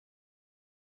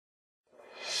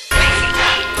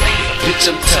Bitch,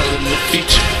 I'm telling the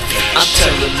future. I'm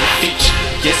telling the future.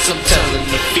 Yes, I'm telling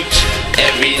the future.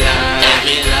 Every line,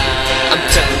 every line. I'm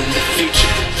telling the future.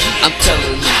 I'm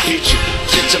telling the future.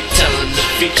 Bitch, I'm telling the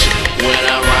future. When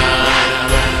I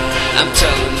rhyme, I'm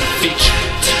telling the future.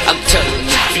 I'm telling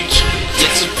the future.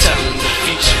 Yes, I'm telling the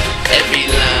future.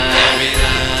 Every line, every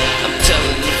line. I'm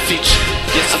telling the future.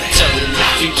 Yes, I'm telling the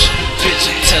future. Bitch,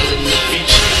 I'm telling the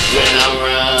future. When I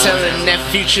rhyme, telling that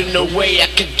future, no way I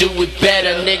can do it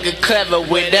better. Nigga clever,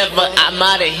 whatever, I'm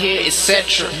outta here,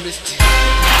 etc.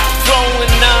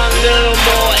 Flowing on a little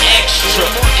more extra.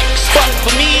 Fuck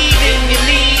for me, then you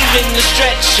leave in the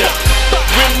stretcher.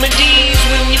 Remedies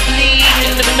when you bleed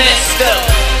in the messed up.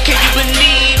 Can you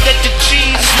believe that the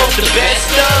cheese smoke the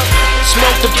best of?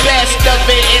 Smoke the best of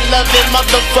it and love it,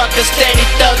 motherfucker. Steady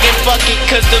thuggin', fuck it,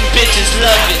 cause them bitches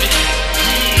love it.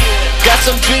 Got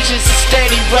some bitches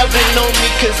steady rubbing on me,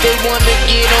 cause they wanna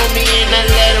get on me, and I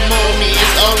let them on me,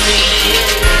 it's on me.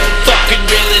 Fucking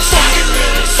realist,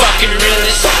 fucking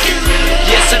realist.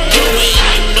 Yes, I do it,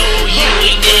 you know you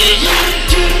ain't did it.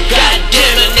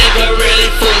 Goddamn, a nigga really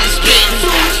fully spit.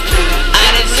 I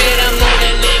done said I'm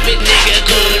gonna live it, nigga,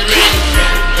 good written.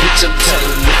 Bitch, I'm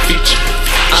telling the future.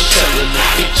 I'm telling the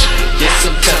future. Yes,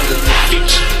 I'm telling the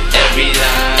future. Every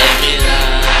line, every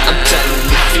line. I'm telling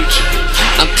the future.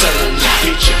 I'm telling the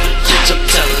future. Bitch, I'm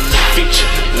telling the future.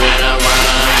 When I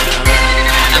rhyme,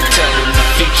 I'm telling the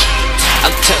future.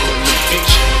 I'm telling the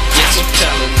future. Yes, I'm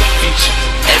telling the future.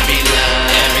 Every line,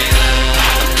 every line.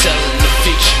 I'm telling the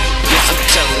future. Yes, I'm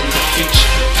telling the future.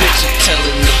 Bitch, I'm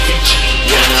telling the future.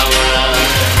 When I rhyme,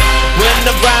 when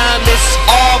the rhyme is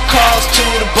all calls to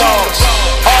the boss.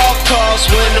 All calls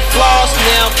when the floss,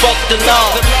 now fuck the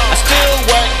law. I still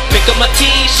work, pick up my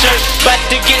t-shirt, about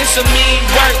to get some mean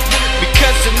work.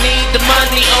 Because I need the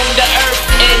money on the earth,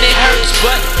 and it hurts,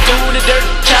 but through the dirt,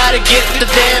 try to get the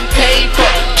damn paper.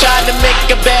 Try to make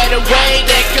a better way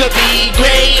that could be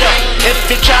greater. If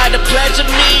you try to pleasure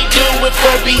me, do it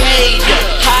for behavior.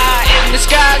 High in the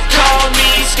sky, call me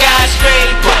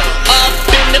skyscraper. Up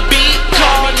in the beat,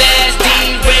 call that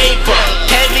D-Raper.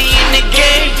 Heavy in the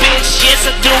game, bitch, yes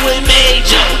I do it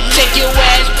major. Take your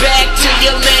ass back to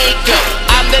your maker.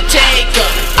 I'm the taker,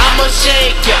 I'm a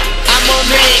shaker, I'm a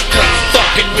maker.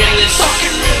 Fucking realist,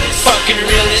 fucking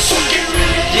realist.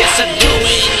 Yes I do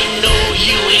it, you know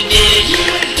you ain't did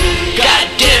it.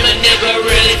 Goddamn, a nigga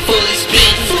really fully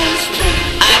spit.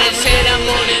 I done said I'm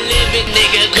gonna live it,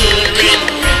 nigga, good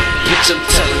written. Bitch, I'm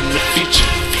telling the future.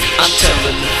 I'm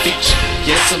telling the future.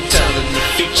 Yes, I'm telling the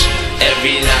future.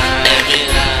 Every line, every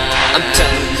line. I'm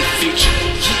telling the future.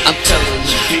 I'm telling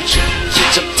the future.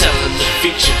 Bitch, I'm telling the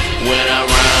future. When I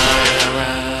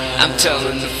rhyme, I'm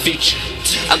telling the future.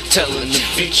 I'm telling the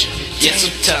future. Yes,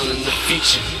 I'm telling the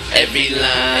future. Every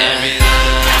line, every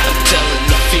line. I'm telling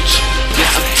the future.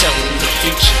 Yes, I'm telling the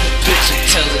future. Bitch, I'm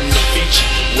telling the future.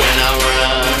 When I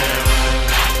rhyme.